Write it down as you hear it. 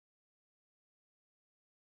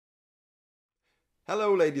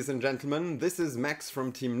Hello ladies and gentlemen, this is Max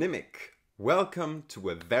from Team Nimiq. Welcome to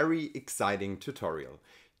a very exciting tutorial.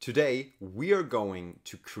 Today we are going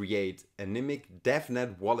to create a Nimiq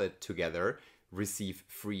DevNet Wallet together, receive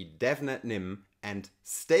free DevNet NIM and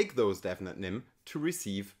stake those DevNet NIM to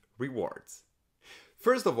receive rewards.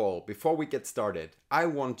 First of all, before we get started, I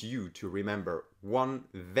want you to remember one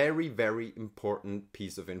very important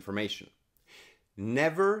piece of information.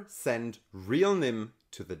 Never send real NIM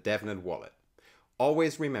to the DevNet Wallet.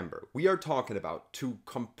 Always remember, we are talking about two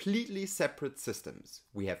completely separate systems.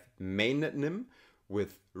 We have MainNet NIM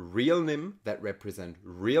with real NIM that represent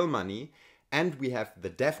real money, and we have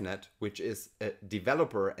the DevNet, which is a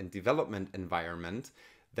developer and development environment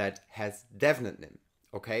that has DevNet NIM.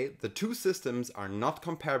 Okay, the two systems are not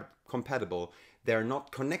compatible. They're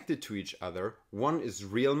not connected to each other. One is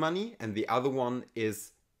real money and the other one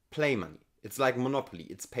is play money. It's like Monopoly,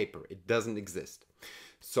 it's paper, it doesn't exist.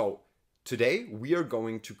 So today we are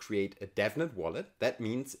going to create a DevNet wallet. That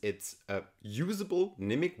means it's a usable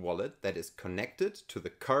Nimiq wallet that is connected to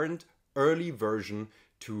the current early version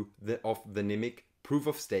of the Nimiq Proof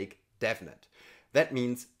of Stake DevNet. That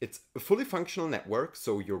means it's a fully functional network,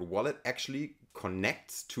 so your wallet actually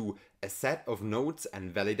connects to a set of nodes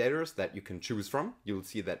and validators that you can choose from. You'll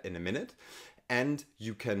see that in a minute. And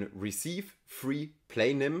you can receive free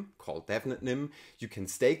play NIM called DevNet NIM. You can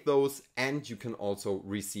stake those and you can also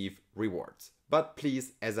receive rewards. But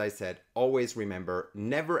please, as I said, always remember,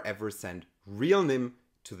 never ever send real NIM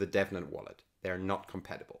to the DevNet wallet. They're not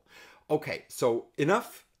compatible. Okay, so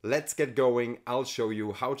enough. Let's get going. I'll show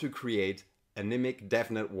you how to create a Nimiq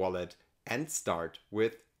DevNet wallet and start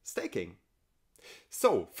with staking.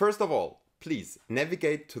 So first of all, please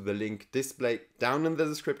navigate to the link displayed down in the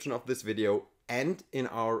description of this video and in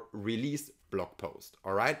our release blog post,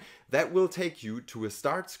 all right? That will take you to a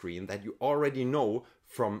start screen that you already know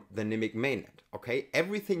from the Nimiq mainnet, okay?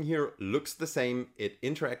 Everything here looks the same, it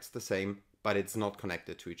interacts the same, but it's not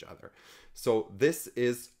connected to each other. So this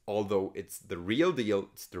is, although it's the real deal,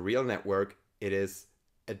 it's the real network, it is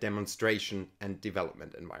a demonstration and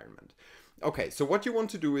development environment. Okay, so what you want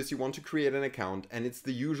to do is you want to create an account, and it's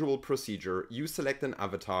the usual procedure. You select an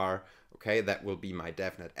avatar, okay, that will be my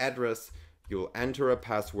DevNet address. You'll enter a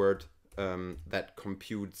password that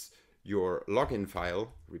computes your login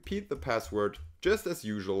file. Repeat the password just as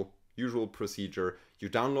usual procedure. You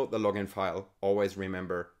download the login file. Always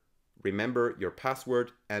remember your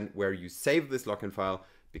password and where you save this login file,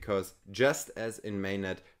 because just as in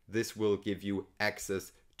mainnet, this will give you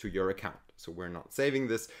access to your account. So we're not saving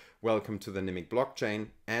this. Welcome to the Nimiq blockchain.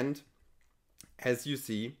 And as you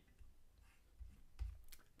see,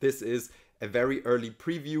 this is a very early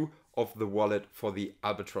preview of the wallet for the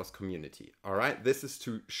Albatross community. All right, this is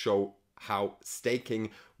to show how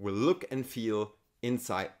staking will look and feel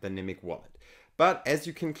inside the Nimiq wallet. But as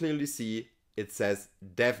you can clearly see, it says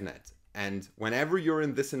DevNet. And whenever you're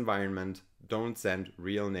in this environment, don't send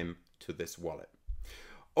real NIM to this wallet.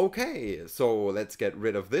 Okay, so let's get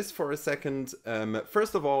rid of this for a second.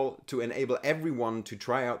 First of all, to enable everyone to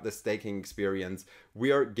try out the staking experience,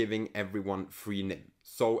 we are giving everyone free NIM.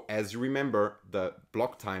 So as you remember, the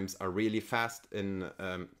block times are really fast in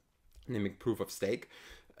Nimiq Proof of Stake.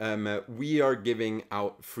 We are giving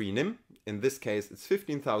out free NIM. In this case, it's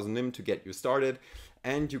 15,000 NIM to get you started.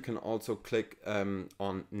 And you can also click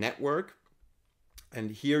on Network. And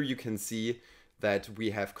here you can see that we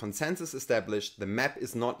have consensus established. The map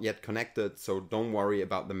is not yet connected, so don't worry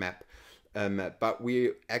about the map. But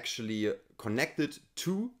we actually connected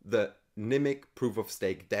to the Nimiq Proof of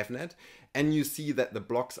Stake DevNet, and you see that the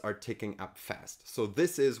blocks are ticking up fast. So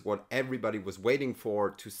this is what everybody was waiting for,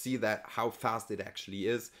 to see that how fast it actually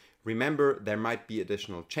is. Remember, there might be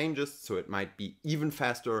additional changes, so it might be even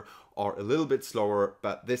faster or a little bit slower,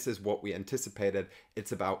 but this is what we anticipated.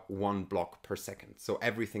 It's about 1 block per second. So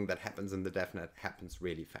everything that happens in the DevNet happens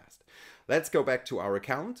really fast. Let's go back to our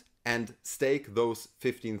account and stake those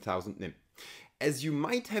 15,000 NIM. As you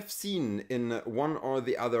might have seen in one or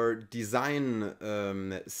the other design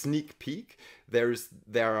sneak peek, there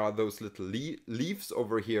are those little leaves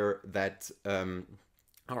over here that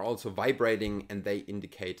are also vibrating, and they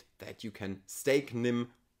indicate that you can stake NIM,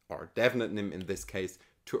 or DevNet NIM in this case,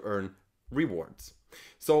 to earn rewards.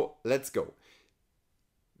 So let's go.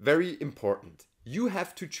 Very important. You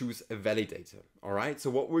have to choose a validator. All right. So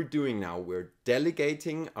what we're doing now, we're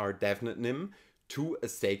delegating our DevNet NIM to a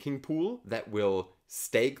staking pool that will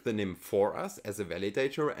stake the NIM for us as a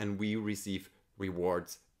validator, and we receive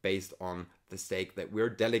rewards based on the stake that we're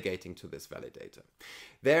delegating to this validator.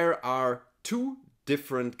 There are two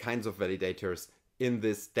different kinds of validators in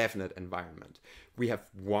this DevNet environment. We have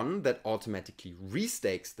one that automatically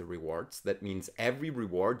restakes the rewards. That means every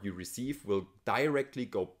reward you receive will directly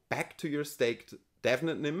go back to your staked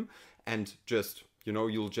DevNet NIM and just, you know,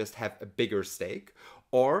 you'll just have a bigger stake.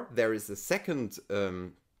 Or there is a second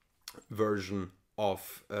version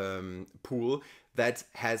of pool that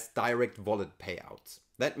has direct wallet payouts.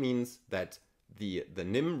 That means that the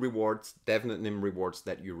NIM rewards, DevNet NIM rewards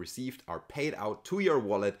that you received are paid out to your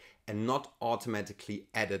wallet and not automatically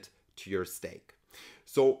added to your stake.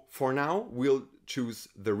 So for now, we'll choose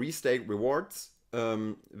the restake rewards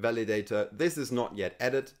validator. This is not yet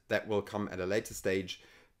added. That will come at a later stage,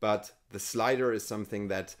 but the slider is something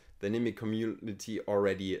that the Nimiq community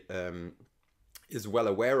already is well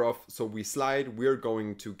aware of. So we slide, we're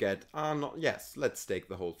going to get, let's stake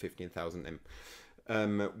the whole 15,000 NIM.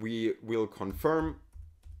 We will confirm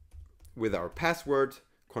with our password,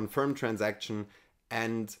 confirm transaction,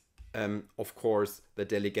 and of course the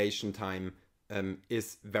delegation time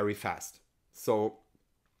is very fast. So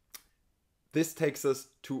this takes us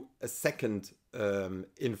to a second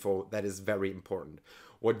info that is very important.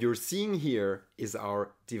 What you're seeing here is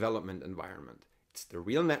our development environment. It's the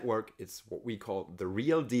real network, it's what we call the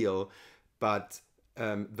real deal, but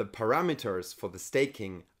the parameters for the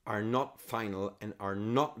staking are not final and are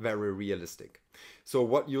not very realistic. So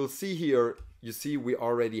what you'll see here, you see we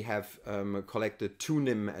already have collected 2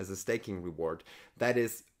 NIM as a staking reward. That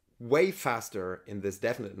is way faster in this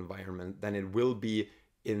DevNet environment than it will be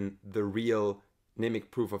in the real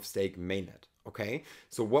Nimiq Proof of Stake mainnet. Okay,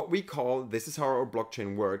 so what we call, this is how our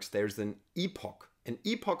blockchain works, there's an epoch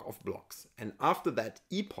of blocks, and after that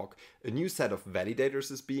epoch a new set of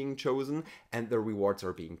validators is being chosen and the rewards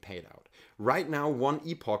are being paid out. Right now one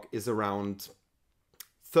epoch is around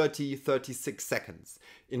 36 seconds.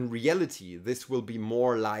 In reality this will be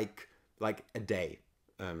more like a day,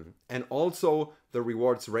 and also the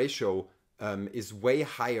rewards ratio is way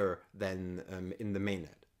higher than in the mainnet.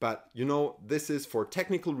 But you know, this is for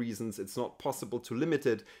technical reasons, it's not possible to limit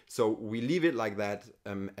it, so we leave it like that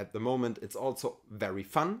at the moment. It's also very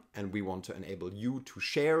fun, and we want to enable you to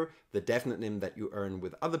share the DevNet NIM that you earn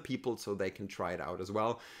with other people so they can try it out as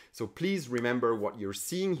well. So please remember what you're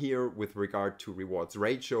seeing here with regard to rewards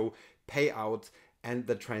ratio, payout, and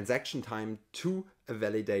the transaction time to a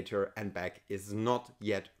validator and back is not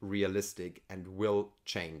yet realistic and will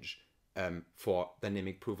change for the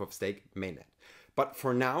Nimiq Proof of Stake mainnet. But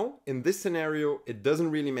for now, in this scenario, it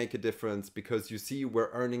doesn't really make a difference because you see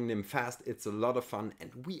we're earning NIM fast, it's a lot of fun,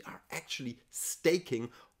 and we are actually staking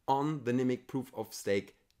on the Nimiq Proof of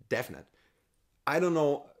Stake DevNet. I don't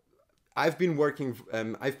know, I've been waiting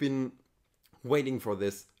for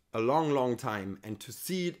this a long time, and to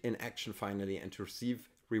see it in action finally and to receive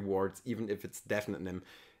rewards, even if it's DevNet NIM,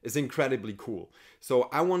 is incredibly cool. So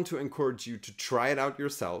I want to encourage you to try it out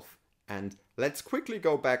yourself. And let's quickly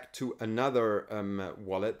go back to another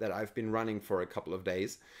wallet that I've been running for a couple of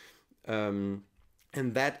days. And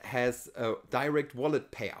that has a direct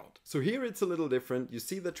wallet payout. So here it's a little different. You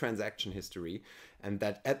see the transaction history, and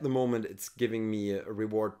that at the moment it's giving me a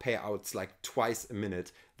reward payouts like twice a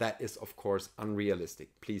minute. That is of course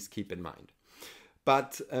unrealistic. Please keep in mind.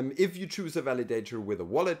 But if you choose a validator with a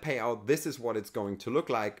wallet payout, this is what it's going to look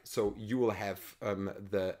like. So you will have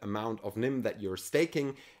the amount of NIM that you're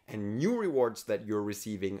staking, and new rewards that you're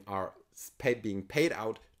receiving are being paid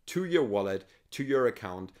out to your wallet, to your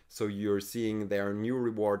account. So you're seeing there are new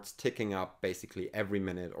rewards ticking up basically every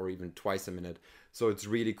minute or even twice a minute. So it's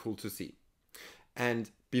really cool to see.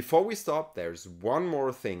 And before we stop, there's one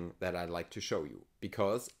more thing that I'd like to show you,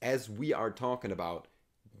 because as we are talking about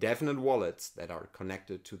DevNet wallets that are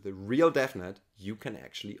connected to the real DevNet, you can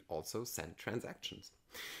actually also send transactions.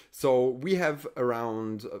 So we have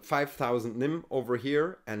around 5,000 NIM over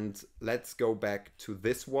here, and let's go back to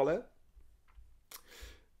this wallet,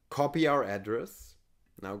 copy our address,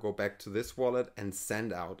 now go back to this wallet and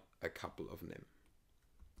send out a couple of NIM.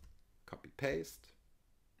 Copy paste.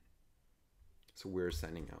 So we're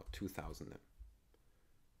sending out 2,000 NIM.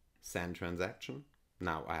 Send transaction.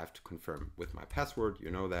 Now I have to confirm with my password, you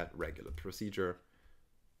know that, regular procedure.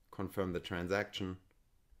 Confirm the transaction.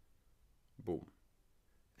 Boom.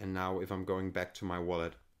 And now if I'm going back to my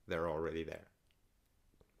wallet, they're already there.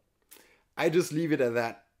 I just leave it at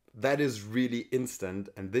that. That is really instant,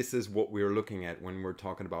 and this is what we're looking at when we're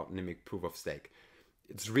talking about Nimiq Proof of Stake.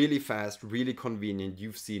 It's really fast, really convenient,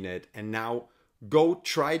 you've seen it, and now go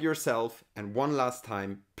try it yourself. And one last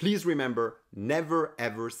time, please remember, never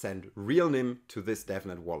ever send real NIM to this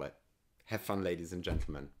DevNet wallet. Have fun, ladies and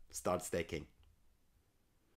gentlemen. Start staking.